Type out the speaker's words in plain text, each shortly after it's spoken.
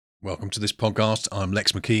Welcome to this podcast. I'm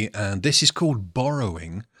Lex McKee, and this is called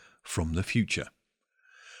Borrowing from the Future.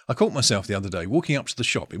 I caught myself the other day walking up to the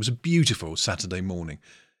shop. It was a beautiful Saturday morning,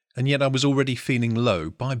 and yet I was already feeling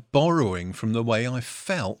low by borrowing from the way I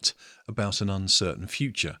felt about an uncertain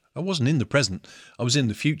future. I wasn't in the present. I was in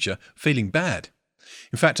the future, feeling bad.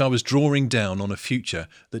 In fact, I was drawing down on a future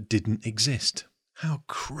that didn't exist. How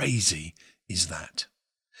crazy is that?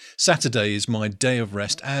 Saturday is my day of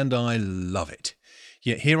rest, and I love it.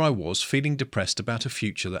 Yet here I was feeling depressed about a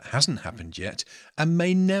future that hasn't happened yet and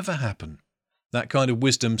may never happen. That kind of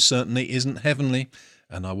wisdom certainly isn't heavenly,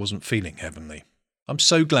 and I wasn't feeling heavenly. I'm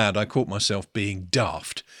so glad I caught myself being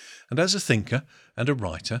daft, and as a thinker and a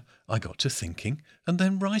writer, I got to thinking and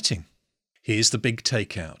then writing. Here's the big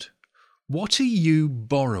takeout. What are you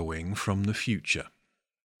borrowing from the future?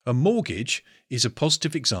 A mortgage is a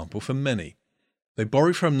positive example for many. They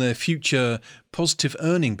borrow from their future positive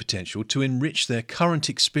earning potential to enrich their current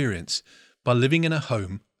experience by living in a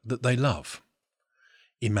home that they love.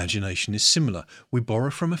 Imagination is similar. We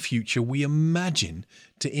borrow from a future we imagine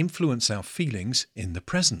to influence our feelings in the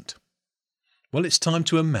present. Well, it's time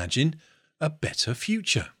to imagine a better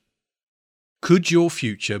future. Could your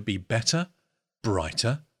future be better,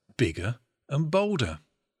 brighter, bigger, and bolder?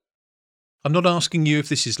 I'm not asking you if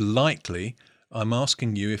this is likely. I'm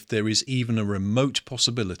asking you if there is even a remote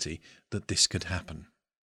possibility that this could happen.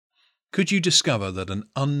 Could you discover that an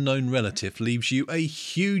unknown relative leaves you a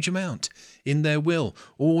huge amount in their will?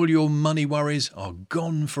 All your money worries are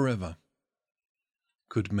gone forever.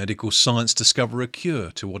 Could medical science discover a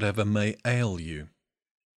cure to whatever may ail you?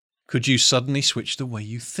 Could you suddenly switch the way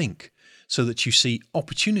you think so that you see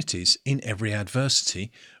opportunities in every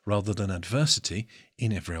adversity rather than adversity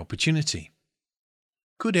in every opportunity?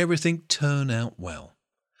 Could everything turn out well?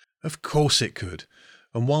 Of course it could.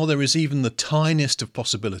 And while there is even the tiniest of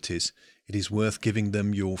possibilities, it is worth giving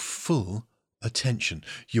them your full attention,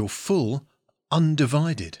 your full,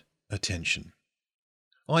 undivided attention.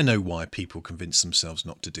 I know why people convince themselves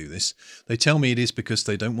not to do this. They tell me it is because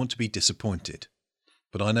they don't want to be disappointed.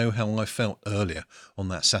 But I know how I felt earlier on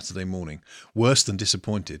that Saturday morning, worse than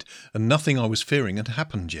disappointed, and nothing I was fearing had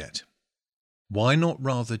happened yet. Why not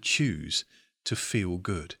rather choose to feel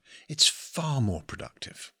good? It's far more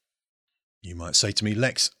productive. You might say to me,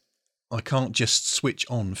 Lex, I can't just switch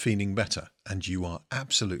on feeling better, and you are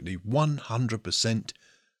absolutely 100%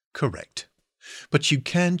 correct. But you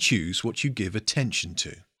can choose what you give attention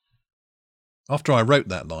to. After I wrote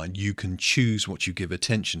that line, you can choose what you give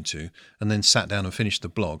attention to, and then sat down and finished the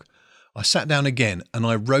blog, I sat down again and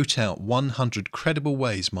I wrote out 100 credible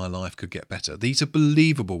ways my life could get better. These are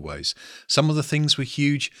believable ways. Some of the things were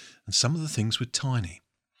huge and some of the things were tiny.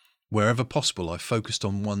 Wherever possible, I focused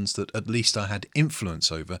on ones that at least I had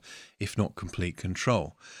influence over, if not complete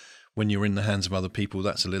control. When you're in the hands of other people,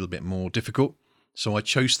 that's a little bit more difficult. So I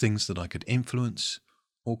chose things that I could influence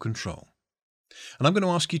or control. And I'm going to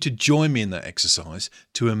ask you to join me in that exercise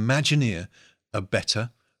to imagineer a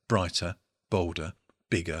better, brighter, bolder,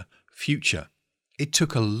 bigger future. It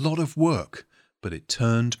took a lot of work, but it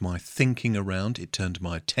turned my thinking around, it turned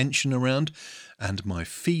my attention around, and my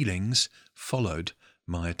feelings followed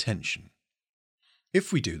my attention.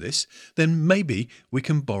 If we do this, then maybe we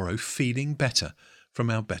can borrow feeling better from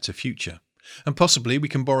our better future. And possibly we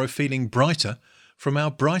can borrow feeling brighter from our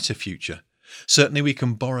brighter future. Certainly we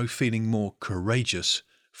can borrow feeling more courageous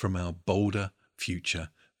from our bolder future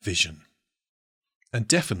vision. And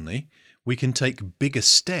definitely we can take bigger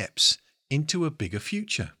steps into a bigger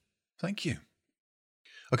future. Thank you.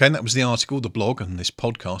 Okay, and that was the article, the blog, and this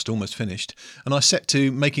podcast almost finished. And I set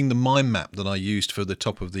to making the mind map that I used for the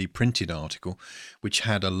top of the printed article, which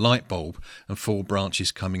had a light bulb and 4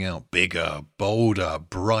 branches coming out. Bigger, bolder,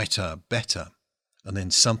 brighter, better. And then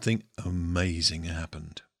something amazing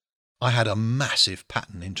happened. I had a massive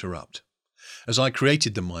pattern interrupt. As I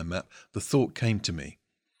created the mind map, the thought came to me.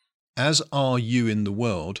 As are you in the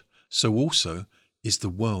world, so also is the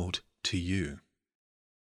world to you.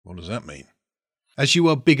 What does that mean? As you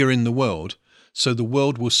are bigger in the world, so the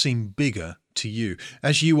world will seem bigger to you.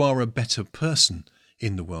 As you are a better person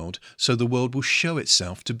in the world, so the world will show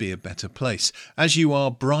itself to be a better place. As you are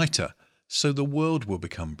brighter, so the world will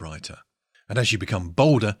become brighter. And as you become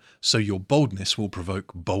bolder, so your boldness will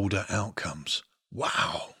provoke bolder outcomes.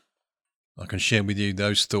 Wow! I can share with you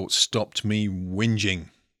those thoughts stopped me whinging.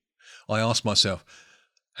 I asked myself,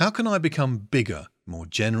 how can I become bigger, more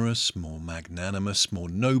generous, more magnanimous, more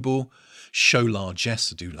noble, show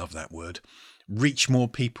largesse, I do love that word, reach more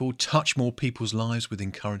people, touch more people's lives with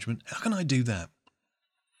encouragement? How can I do that?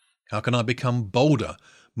 How can I become bolder,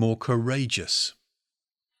 more courageous?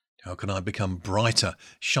 How can I become brighter,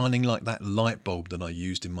 shining like that light bulb that I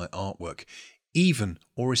used in my artwork, even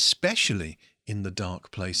or especially in the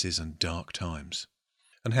dark places and dark times?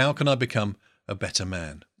 And how can I become a better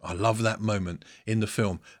man? I love that moment in the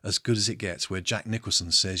film, As Good as It Gets, where Jack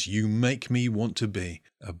Nicholson says, "You make me want to be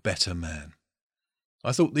a better man."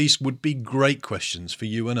 I thought these would be great questions for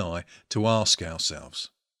you and I to ask ourselves.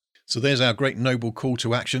 So there's our great noble call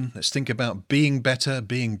to action. Let's think about being better,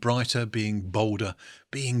 being brighter, being bolder,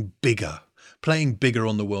 being bigger, playing bigger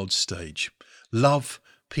on the world stage. Love,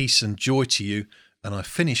 peace and joy to you. And I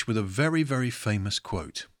finish with a very, very famous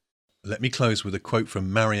quote. Let me close with a quote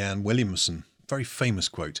from Marianne Williamson. Very famous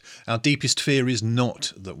quote. Our deepest fear is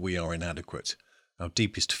not that we are inadequate. Our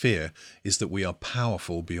deepest fear is that we are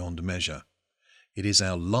powerful beyond measure. It is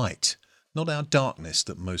our light, not our darkness,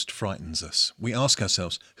 that most frightens us. We ask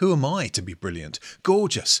ourselves, who am I to be brilliant,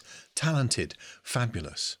 gorgeous, talented,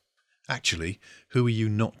 fabulous? Actually, who are you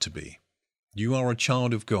not to be? You are a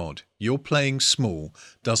child of God. Your playing small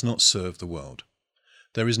does not serve the world.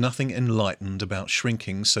 There is nothing enlightened about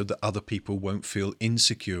shrinking so that other people won't feel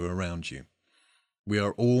insecure around you. We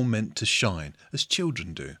are all meant to shine, as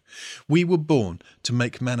children do. We were born to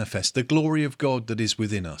make manifest the glory of God that is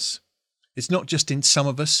within us. It's not just in some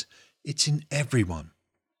of us, it's in everyone.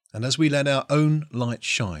 And as we let our own light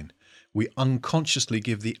shine, we unconsciously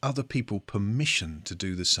give the other people permission to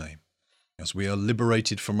do the same. As we are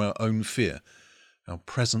liberated from our own fear, our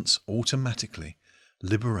presence automatically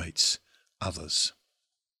liberates others.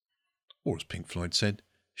 Or as Pink Floyd said,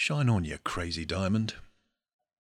 shine on, you crazy diamond.